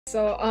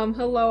So,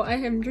 hello, I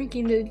am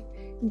drinking the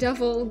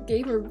Devil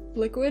Gamer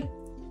liquid,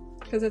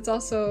 because it's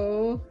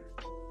also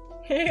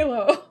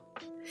Halo.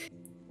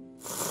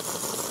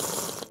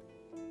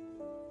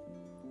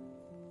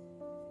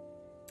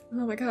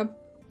 Oh my god.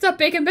 What's up,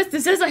 Bacon Bits?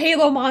 This is a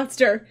Halo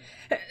monster!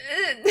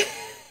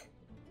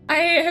 I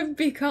have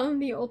become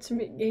the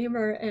ultimate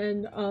gamer,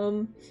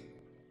 and,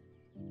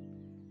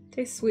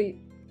 tastes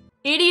sweet.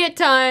 Idiot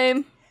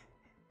time!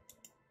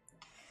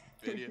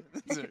 Idiot.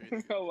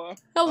 Hello.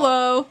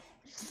 Hello.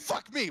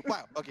 Fuck me!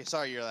 Wow. Okay,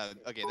 sorry, you're loud.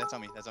 Okay, that's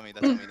on me. That's on me.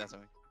 That's on me. That's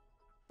on me.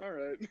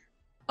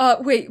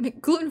 Alright.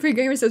 Wait, Gluten-Free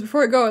Gamer says,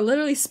 before I go, I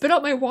literally spit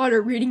out my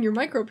water reading your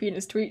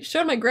micro-penis tweet.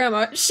 Showed my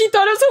grandma. She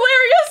thought it was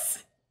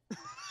hilarious!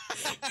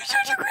 You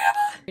showed your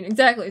grandma?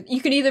 Exactly. You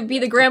can either be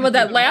the grandma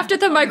that laughed at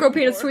the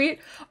micro-penis tweet,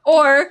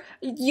 or,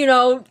 you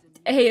know,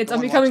 hey, it's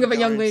unbecoming of a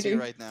young lady.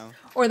 Right now.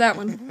 Or that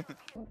one.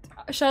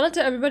 Shout out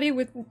to everybody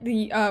with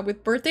the,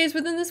 with birthdays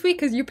within this week,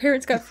 because your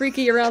parents got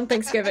freaky around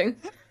Thanksgiving.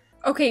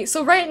 Okay,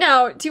 so right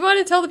now, do you want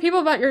to tell the people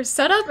about your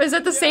setup? Is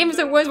it the same as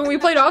it was when we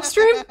played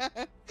off-stream?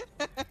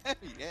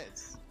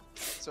 Yes.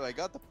 So I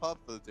got the pop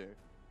filter,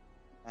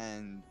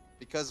 and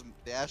because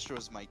the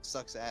Astro's mic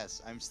sucks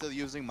ass, I'm still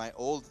using my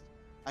old...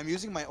 I'm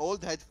using my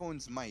old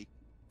headphones mic,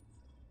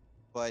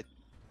 but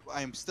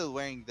I'm still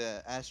wearing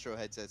the Astro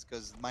headsets,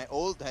 because my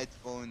old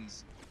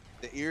headphones,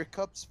 the ear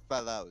cups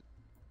fell out.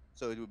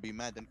 So it would be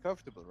mad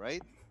uncomfortable,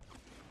 right?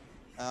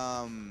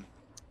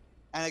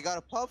 And I got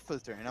a pop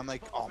filter, and I'm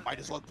like, oh, might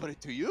as well put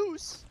it to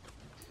use.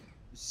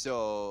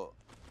 So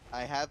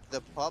I have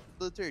the pop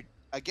filter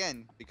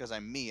again because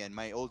I'm me, and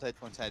my old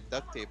headphones had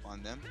duct tape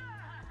on them.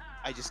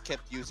 I just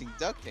kept using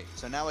duct tape.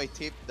 So now I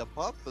taped the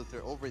pop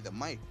filter over the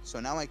mic. So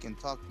now I can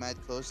talk mad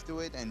close to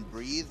it and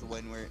breathe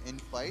when we're in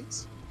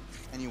fights,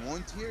 and you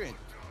won't hear it.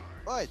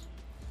 But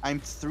I'm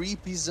 3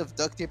 pieces of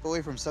duct tape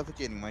away from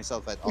suffocating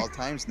myself at all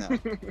times now.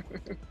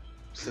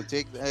 So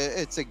take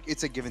it's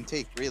a give and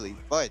take, really,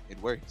 but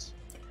it works.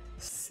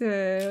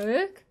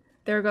 Sick.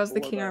 There goes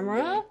the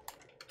camera.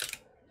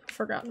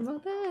 Forgotten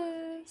about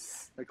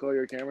this. I call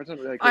your camera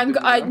something.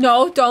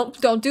 No,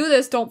 don't do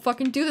this. Don't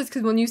fucking do this,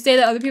 because when you say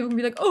that, other people can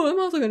be like, oh, I'm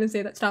also gonna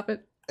say that. Stop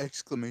it.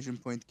 Exclamation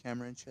point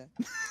camera in chat.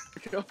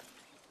 Go.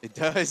 It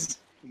does.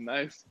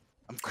 Nice.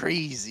 I'm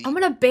crazy. I'm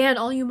gonna ban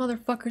all you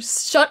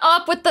motherfuckers. Shut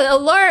up with the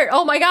alert.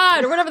 Oh my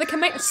god. Or whatever the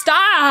command.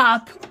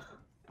 Stop.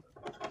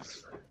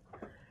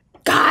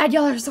 God,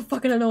 y'all are so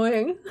fucking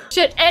annoying.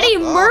 Shit, Eddie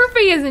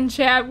Murphy is in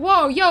chat.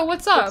 Whoa, yo,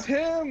 what's up? It's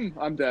him.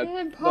 I'm dead.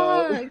 Good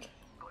pug.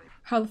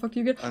 How the fuck do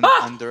you get?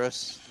 Under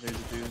us, there's a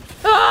dude.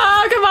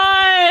 Oh, come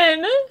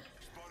on!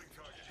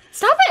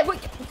 Stop it!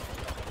 Wait.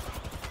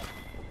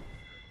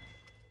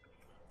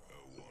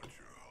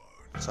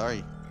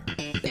 Sorry.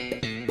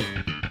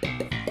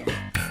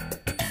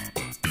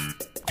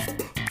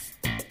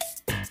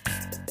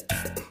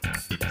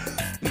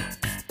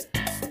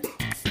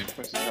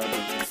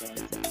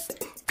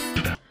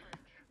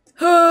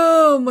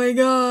 Oh my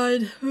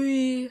god.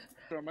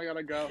 I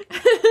gotta go.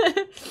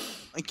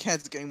 My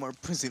cat's getting more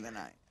pussy than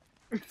I.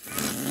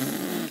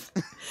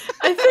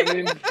 I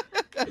mean,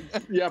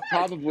 yeah,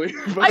 probably.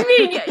 I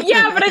mean,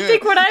 yeah, but I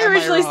think what I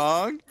originally.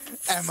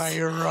 Am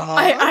I wrong?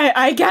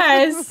 I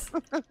guess.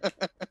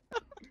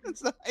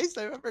 That's the highest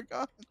I've ever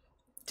gone.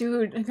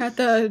 Dude, I got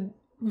the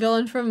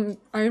villain from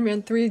Iron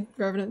Man 3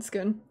 Revenant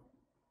skin.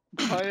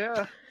 Oh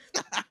yeah.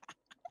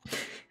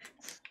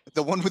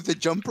 The one with the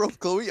jump rope,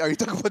 Chloe? Are you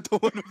talking about the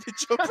one with the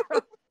jump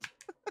rope?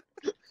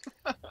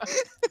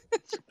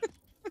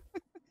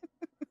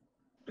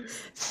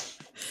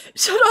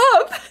 Shut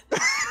up!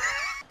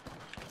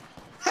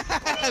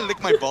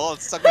 Lick my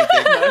balls, suck my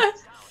dick.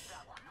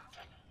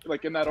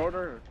 Like in that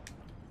order?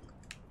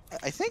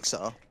 I think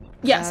so.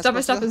 Yeah,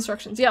 step-by-step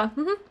instructions, yeah.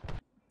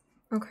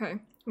 Okay,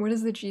 what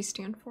does the G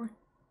stand for?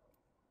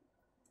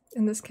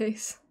 In this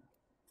case.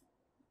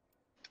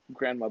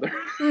 Grandmother.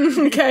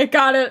 Okay,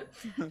 got it.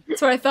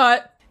 That's what I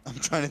thought. I'm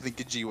trying to think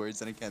of G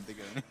words and I can't think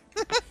of any.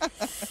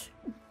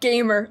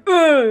 Gamer.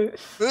 Ooh.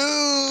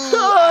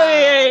 Oh,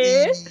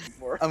 yeah.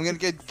 I'm gonna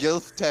get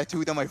GILF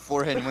tattooed on my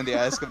forehead when they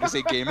ask him to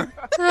say gamer.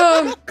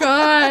 Oh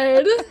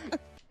god.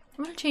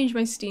 I'm gonna change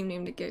my Steam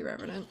name to Gay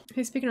Revenant.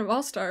 Hey, speaking of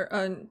All-Star,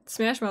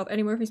 Smash Mouth,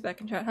 Eddie Murphy's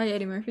back in chat. Hi,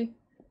 Eddie Murphy.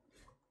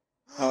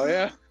 Oh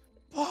yeah.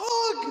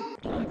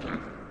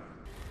 Pog!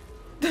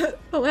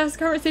 The last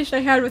conversation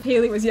I had with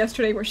Haley was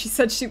yesterday, where she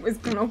said she was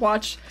gonna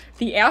watch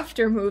the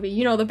After movie.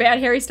 You know, the bad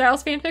Harry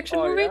Styles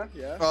fanfiction movie?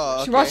 Yeah. Oh,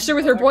 okay. She watched it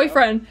with her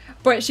boyfriend,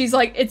 but she's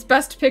like, it's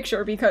best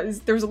picture because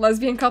there was a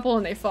lesbian couple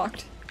and they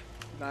fucked.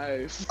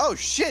 Nice. Oh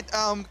shit,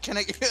 can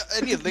I get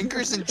any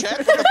linkers in chat?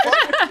 What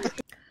the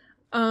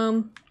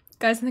fuck?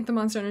 Guys, I think the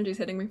monster energy is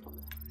hitting me.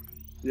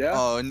 Yeah.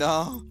 Oh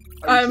no.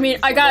 I mean,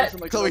 I got-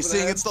 Chloe's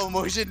seeing in slow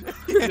motion.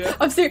 Yeah.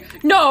 I'm serious.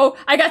 No!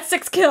 I got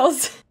 6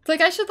 kills! It's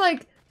like, I should,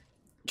 like,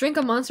 drink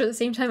a monster at the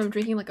same time I'm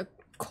drinking, like, a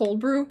cold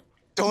brew.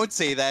 Don't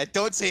say that,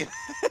 don't say that.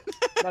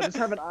 No, just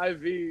have an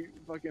IV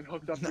fucking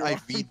hooked up your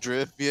IV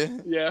drip, yeah.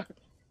 Yeah.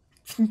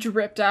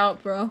 Dripped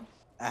out, bro.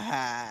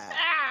 Aha.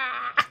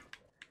 Ah!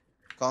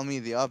 Call me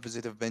the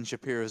opposite of Ben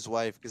Shapiro's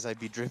wife, because I'd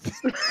be dripping.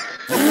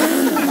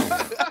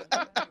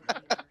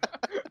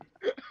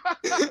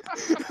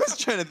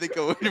 to think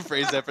of a way to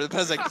phrase that for the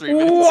past like 3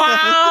 minutes.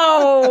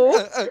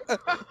 Wow!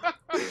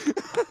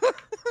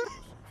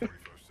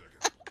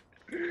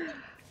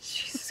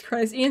 Jesus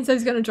Christ. Ian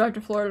says he's gonna drive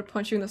to Florida to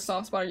punch you in the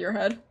soft spot of your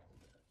head.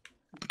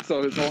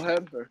 So his whole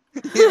head? Or?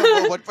 Yeah,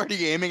 well, what part are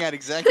you aiming at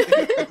exactly?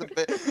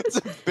 It's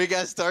a big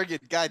ass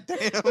target. God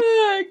damn.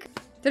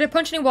 Did I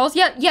punch any walls?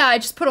 Yeah, I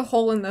just put a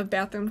hole in the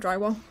bathroom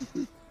drywall.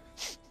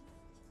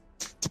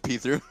 To pee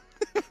through.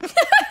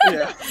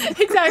 Yeah.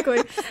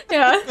 Exactly.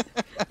 Yeah.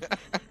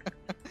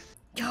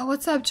 Yo,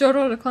 what's up,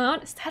 Jojo the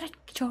Clown? Is that a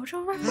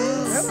Jojo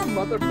reference? That's a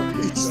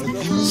motherfucking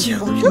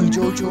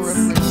Jojo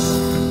reference.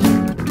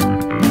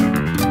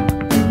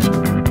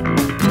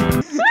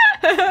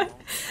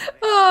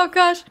 Oh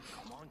gosh.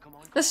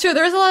 That's true,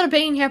 there is a lot of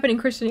banging happening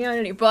in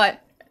Christianity,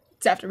 but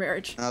it's after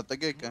marriage. Not the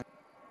good guy.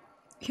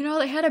 You know,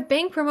 they had a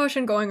Bang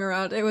promotion going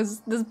around. It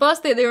was this bus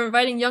that they were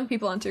inviting young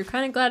people onto.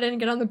 Kind of glad I didn't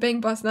get on the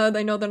Bang bus now that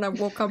they know they're not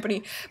a woke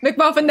company.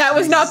 McMuffin, that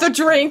was not the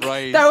drink!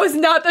 Right. That was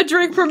not the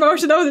drink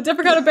promotion, that was a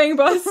different kind of Bang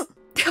bus.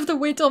 They have to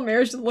wait till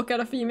marriage to look at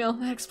a female.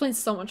 That explains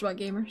so much about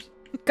gamers.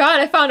 God,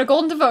 I found a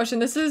golden devotion.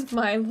 This is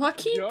my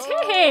lucky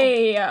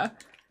day!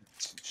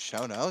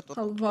 Shout out. What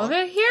I the love fuck?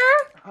 it here!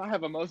 I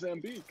have a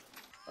Mozambique.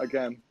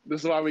 Again,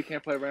 this is why we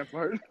can't play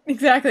Rampart.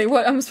 Exactly,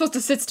 what? I'm supposed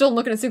to sit still and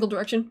look in a single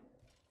direction?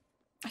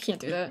 I can't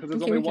do that. Because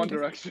there's only one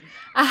direction.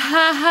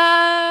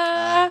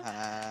 Ahaha!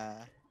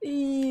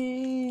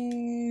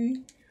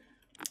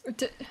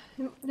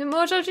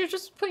 Mojo, did you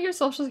just put your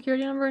social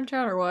security number in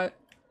chat or what?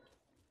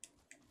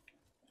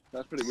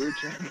 That's pretty weird,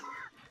 Chan.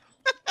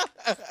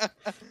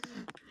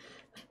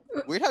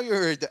 Weird how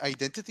your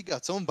identity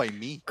got owned by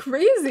me.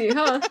 Crazy,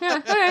 huh?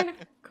 Yeah, alright.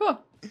 Cool.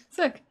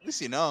 Sick. At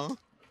least you know.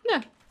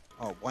 Yeah.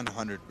 Oh,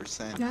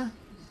 100%. Yeah.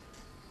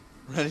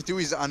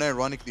 Ratatouille is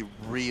unironically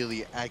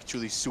really,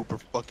 actually super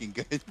fucking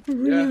good.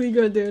 Really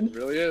good, dude. It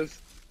really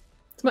is.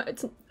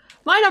 It's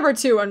my number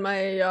 2 on my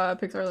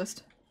Pixar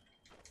list.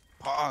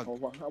 Pog.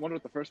 Oh, I wonder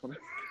what the first one is.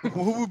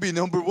 What would be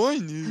number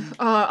 1?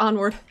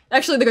 Onward.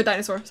 Actually, The Good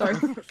Dinosaur, sorry.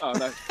 Oh,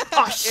 nice.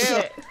 Oh,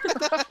 shit!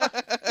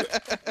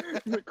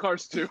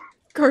 Cars 2.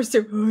 Cars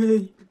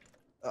 2.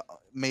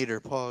 Mater,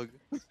 Pog.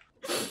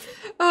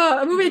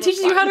 A movie that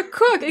teaches you how to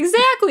cook.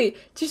 Exactly!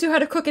 Teaches you how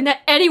to cook and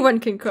that anyone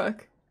can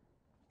cook.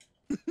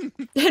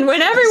 And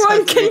when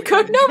everyone can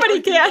cook,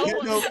 nobody can!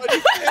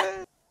 Nobody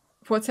can.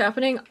 What's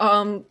happening?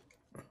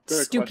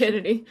 Good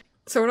Stupidity.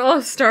 So it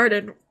all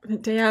started the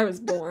day I was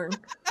born.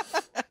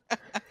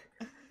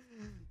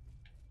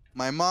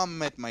 My mom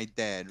met my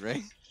dad,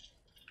 right?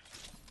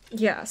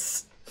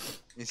 Yes.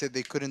 They said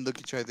they couldn't look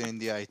each other in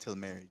the eye till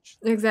marriage.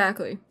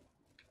 Exactly.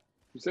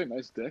 You say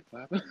nice dick,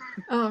 what happened?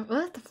 Oh,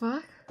 what the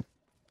fuck?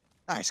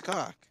 Nice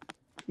cock.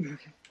 I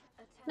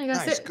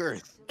gotta Nice say,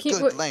 girth. Can you-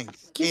 Good what-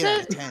 length. can you 8 say out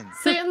it- of 10.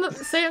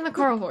 say it in the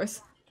Carl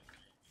voice.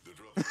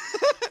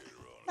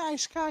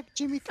 Nice cock,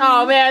 Jimmy.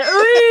 Oh man,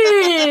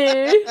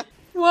 Ooh!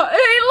 What?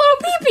 Hey, little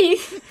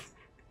pee-pee!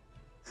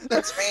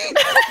 That's me.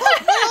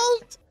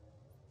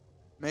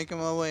 Making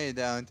my way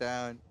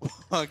downtown,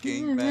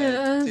 walking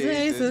back.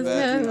 Jesus,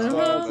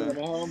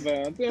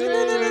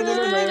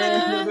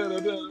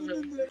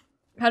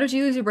 How did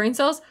you lose your brain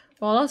cells?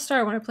 Well, I'll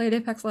start when I played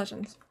Apex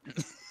Legends.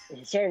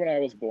 It started when I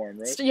was born,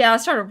 right? Yeah, I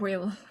started way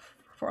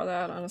before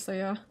that, honestly,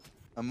 yeah.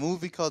 A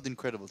movie called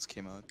Incredibles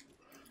came out.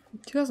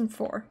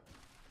 2004.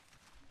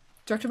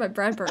 Directed by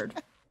Brad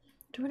Bird.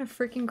 Doing a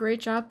freaking great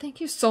job.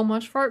 Thank you so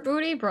much, Fart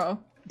Booty, bro.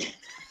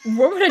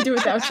 What would I do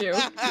without you?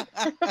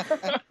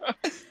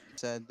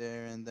 Sat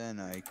there and then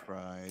I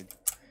cried.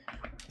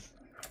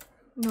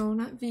 No,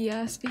 not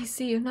VS,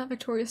 VC, not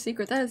Victoria's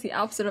Secret. That is the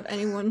opposite of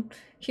anyone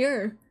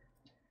here.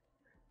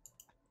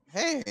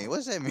 Hey, what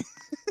does that mean?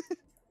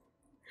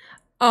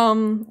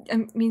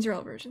 It means you're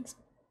all virgins.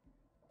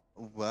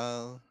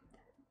 Well,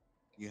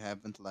 you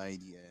haven't lied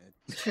yet.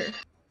 Sure.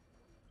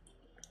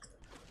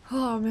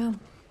 Oh, man.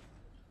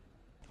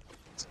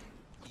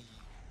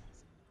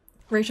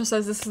 Rachel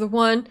says this is the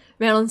one.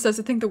 Madeline says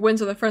I think the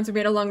wins are the friends we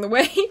made along the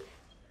way.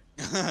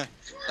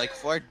 Like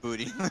fart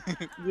booty.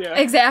 Yeah.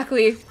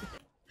 Exactly.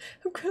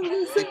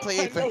 They play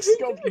Apex.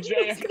 Scope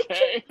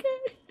JFK.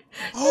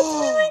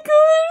 Oh, Really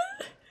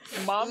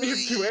good. Mommy of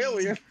 2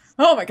 aliens.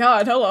 Oh my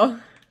god, hello.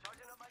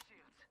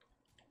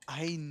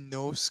 I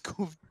no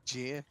scope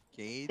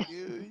JFK,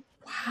 dude.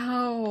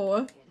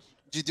 Wow.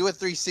 Did you do a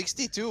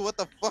 360 too? What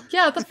the fuck?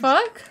 Yeah, what the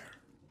fuck?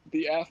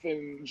 The F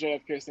in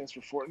JFK stands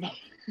for Fortnite.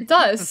 It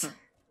does.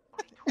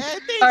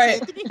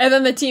 Alright, and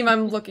then the team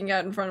I'm looking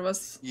at in front of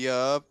us.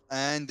 Yup,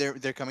 and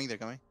they're coming. They're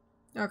coming.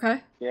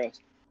 Okay. Yes.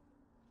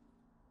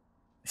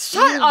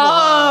 Shut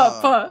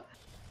up!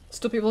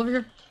 Still people over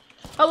here.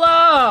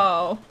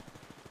 Hello!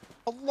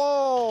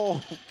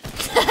 Hello.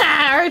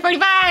 Alright,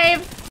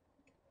 45!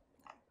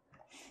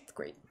 It's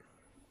great.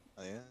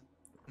 Oh yeah.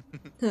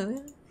 Oh, yeah.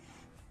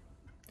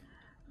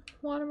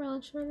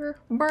 Watermelon sugar.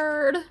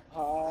 Bird.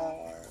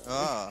 Oh,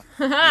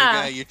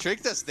 Haha. you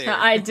tricked us there.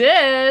 I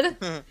did.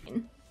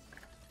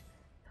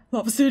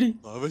 Lava City.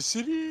 Lava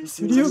City.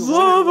 City of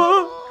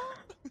lava.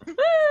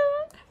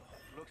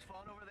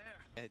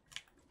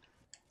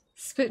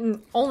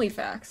 Spitting only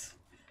facts.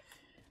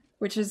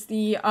 which is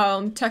the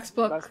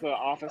textbook. That's the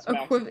Office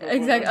Max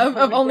Exactly of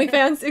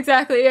OnlyFans.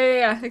 Exactly.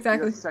 Yeah.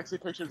 Exactly. Yes, sexy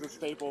pictures of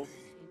Staples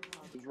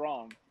is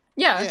wrong.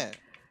 Yeah. Yeah,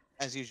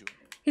 as usual.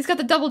 He's got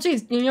the double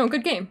G's. You know,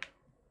 good game.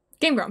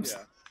 Game Grumps.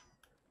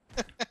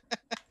 Yeah.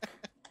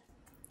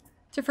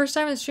 It's your first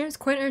time in the stream. It's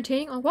quite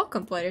entertaining. Oh,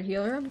 welcome, Blighted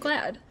Healer. I'm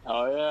glad.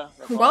 Oh yeah.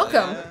 That's all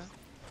Welcome. that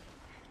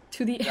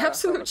To the Yeah,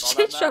 absolute that's all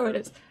shit that show it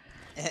matters.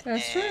 is.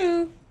 That's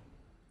true.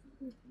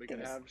 We can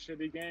have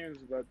shitty games,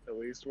 but at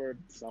least we're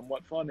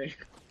somewhat funny.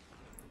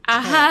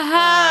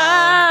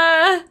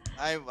 Ahaha!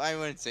 I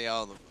wouldn't say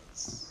all of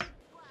us.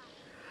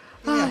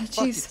 Ah, Yeah,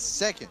 fucking jeez.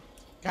 second.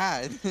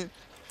 God.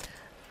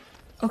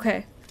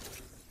 Okay.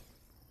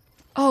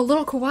 Oh,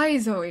 little kawaii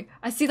Zoe.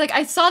 I see, like,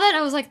 I saw that and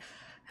I was like,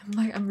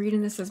 I'm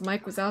reading this as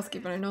Mike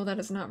Wazowski, but I know that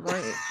is not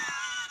right.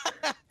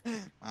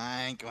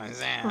 Mike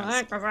Wazowski.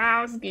 Mike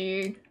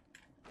Wazowski.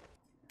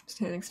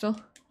 Standing still.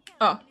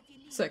 Oh,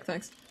 sick,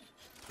 thanks.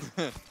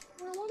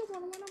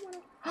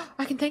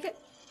 I can take it?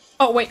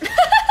 Oh, wait.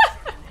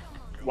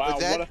 Wow, Was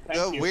that what a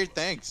thank you. weird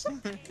thanks?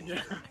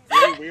 Yeah,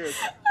 really weird.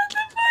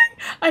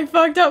 I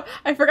fucked up.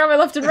 I forgot my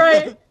left and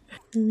right.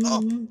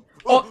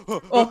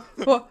 Oh.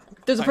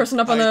 There's a person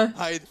up on the...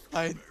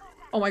 Hide.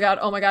 Oh my god,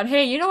 oh my god.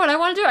 Hey, you know what I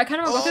want to do? I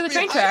kind of want to go through the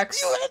train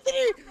tracks.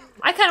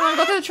 I kind of want to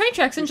go through the train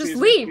tracks and just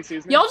leave.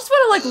 Y'all just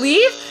want to, like,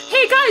 leave?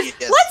 Hey, guys,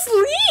 Yes. let's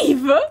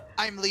leave!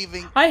 I'm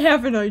leaving. I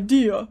have an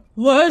idea.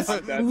 Let's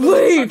I'm dead.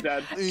 leave! I'm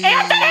dead.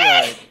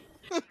 Yeah.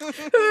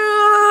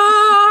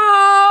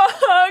 Oh,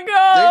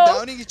 They're go!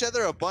 downing each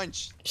other a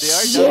bunch. They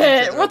are Shit,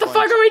 downing each other what a the bunch.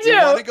 fuck are we You doing?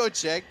 want to go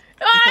check?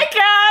 I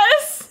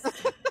guess!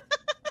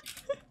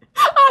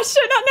 Oh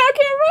shit, not now,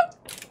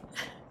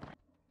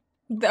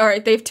 camera!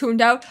 Alright, they've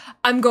tuned out.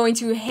 I'm going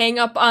to hang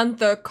up on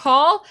the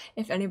call.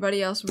 If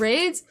anybody else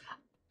raids,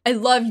 I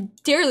love you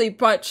dearly,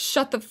 but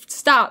shut the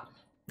stop.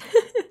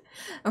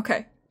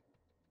 Okay.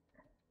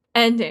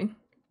 Ending.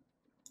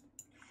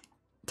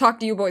 Talk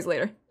to you boys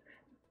later.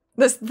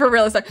 This for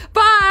real this time.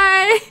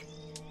 Bye!